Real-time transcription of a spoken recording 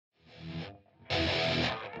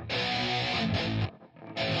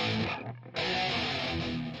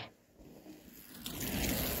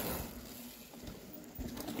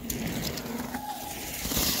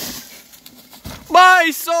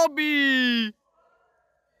My sobby!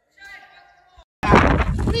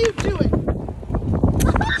 What are you doing?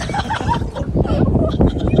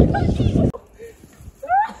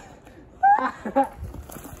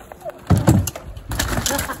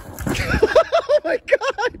 Oh my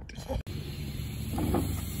god!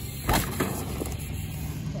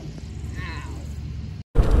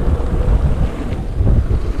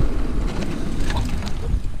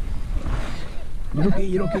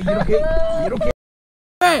 You're okay.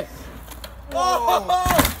 Hey!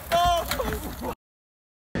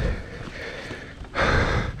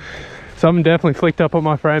 Something definitely flicked up on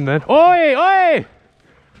my frame then. Oi! Oi!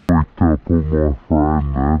 Flicked up on my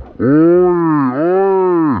frame then.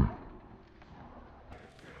 Oi!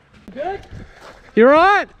 Good? You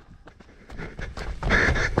alright?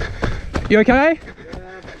 You okay?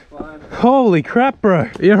 Yeah, fine. Holy crap, bro.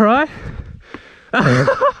 You alright?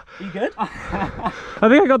 You good? I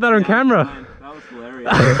think I got that on camera. Fine. That was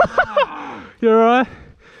hilarious. You alright?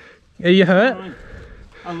 Are you hurt?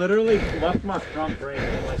 I literally left my front brake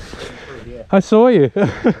and like through here. I saw you.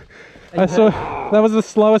 I saw. That was the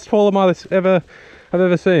slowest fall I've ever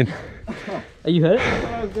seen. Are you hurt?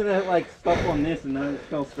 I was gonna like stop on this and then it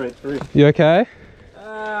fell straight through. You okay?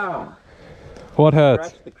 Ow! What hurts?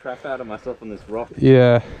 Scratched the crap out of myself on this rock.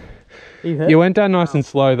 Yeah. Are you hurt? You went down nice and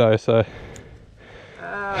slow though, so.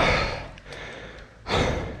 Ow.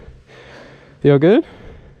 You're good?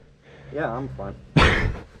 Yeah, I'm fine.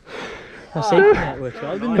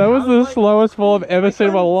 That was the slowest fall I've ever seen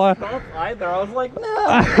in my life. Stop either. I was like,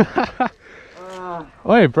 no.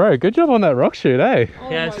 Wait, bro, good job on that rock shoot, eh?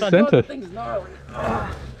 Yeah, it's Sent it. that thing's gnarly.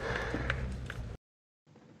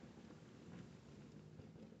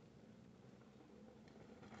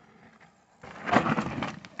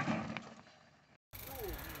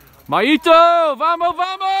 Maito! Vamos,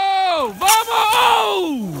 vamos! Vamos!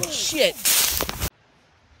 Oh, shit!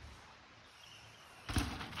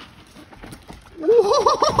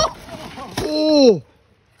 Oh!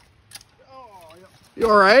 You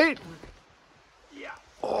alright? Yeah.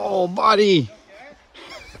 Oh, buddy.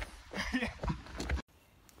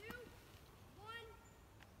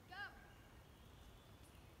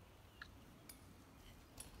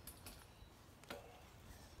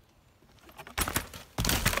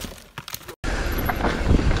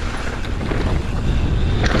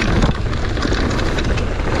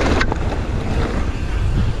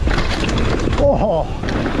 Oh,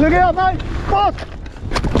 look out, mate! Fuck!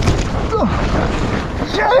 Oh,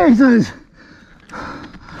 Jesus!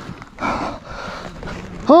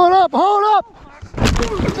 Hold up, hold up!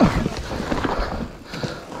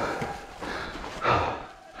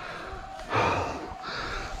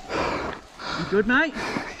 You good, mate?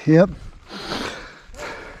 Yep.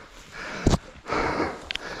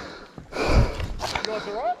 You guys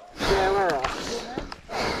alright? Yeah, we're alright.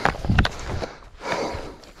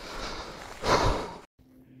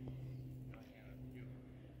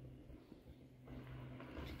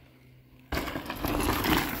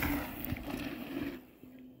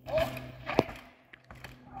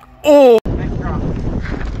 Oh!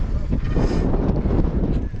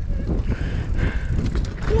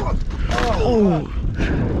 Oh!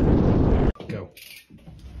 Go.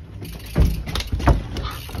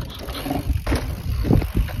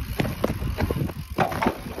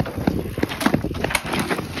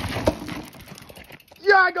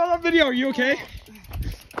 Yeah, I got on video. Are you okay?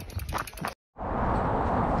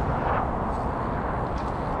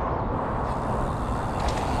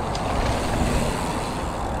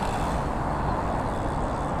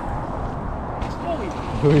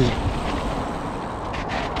 Ui.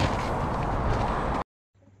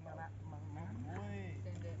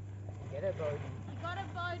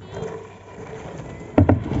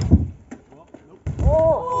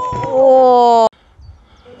 Oh!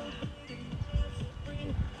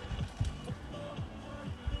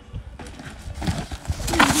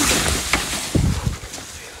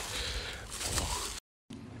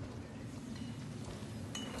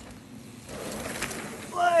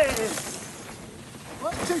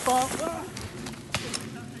 What? Too far.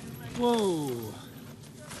 Whoa.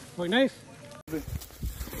 What knife?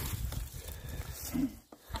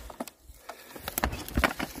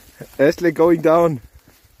 Ashley going down.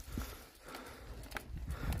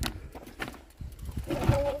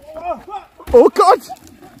 Oh God!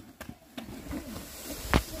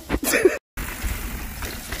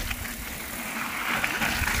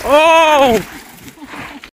 Oh!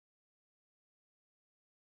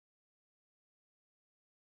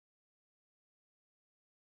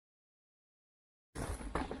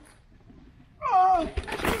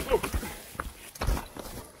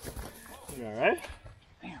 You alright?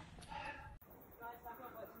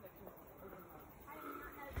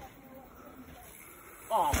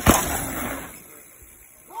 Hoppá!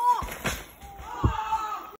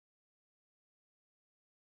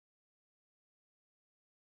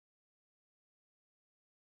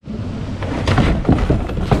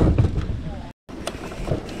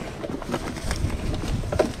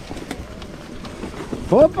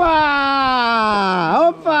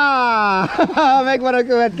 Hoppá! Megvan a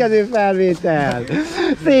következő felvétel!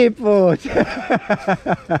 Szép volt!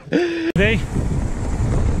 Ready?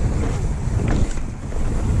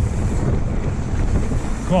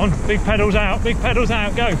 Come on, big pedals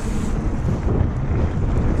out, go!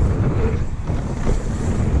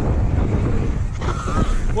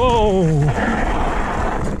 Whoa!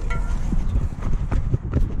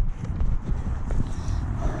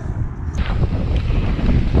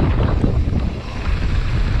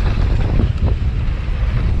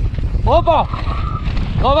 Opa!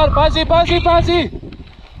 Robert, pazi!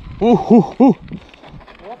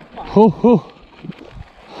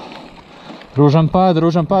 Ružan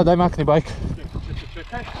pad, daj makni bajk.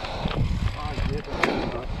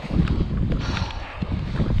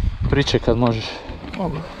 Pričaj kad možeš.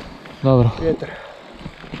 Mogu. Dobro. Vjetar.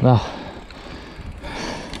 Da.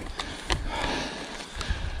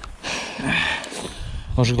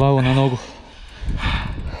 Možeš glavu na nogu.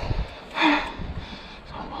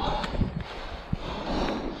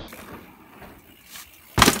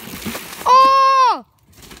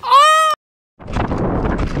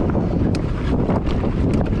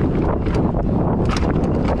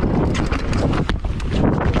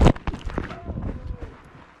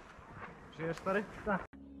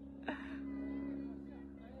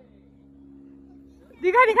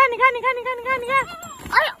 Diga.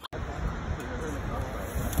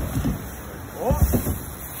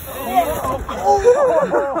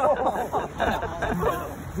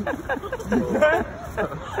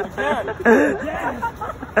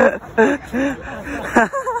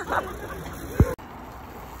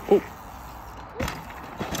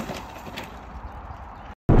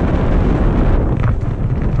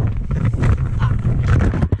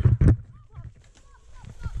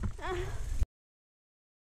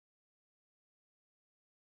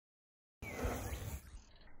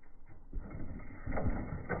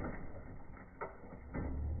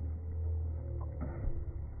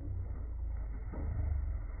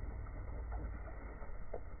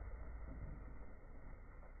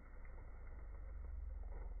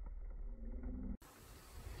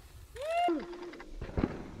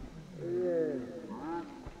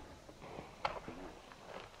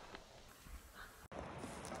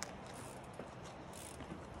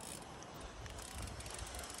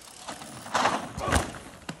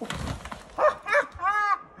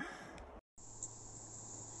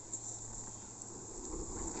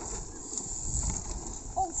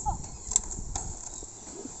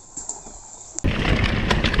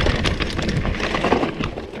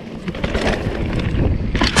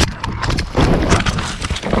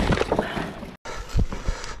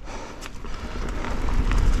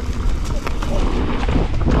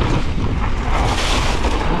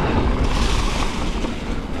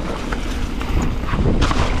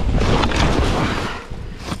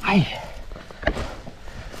 Ayo.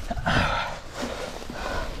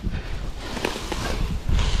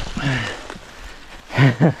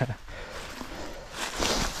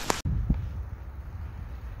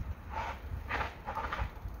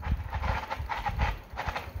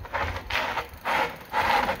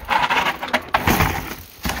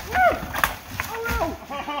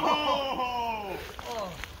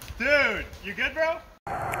 Dude, you good, bro?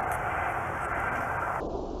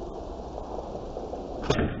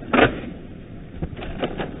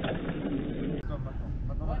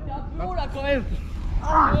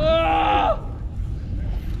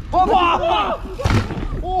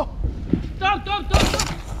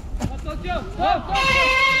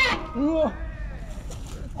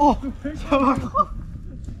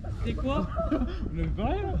 C'est quoi? Le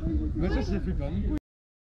verre? Mais ça s'est fait comme une.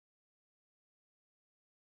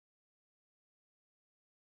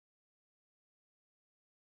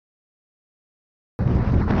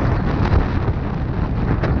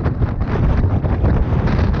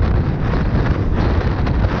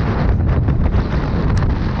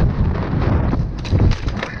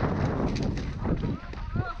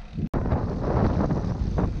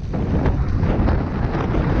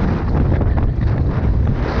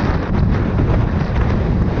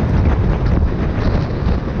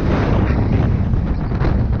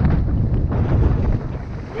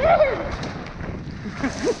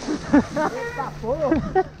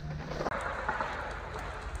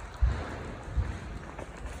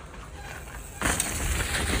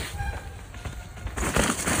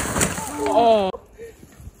 Oh!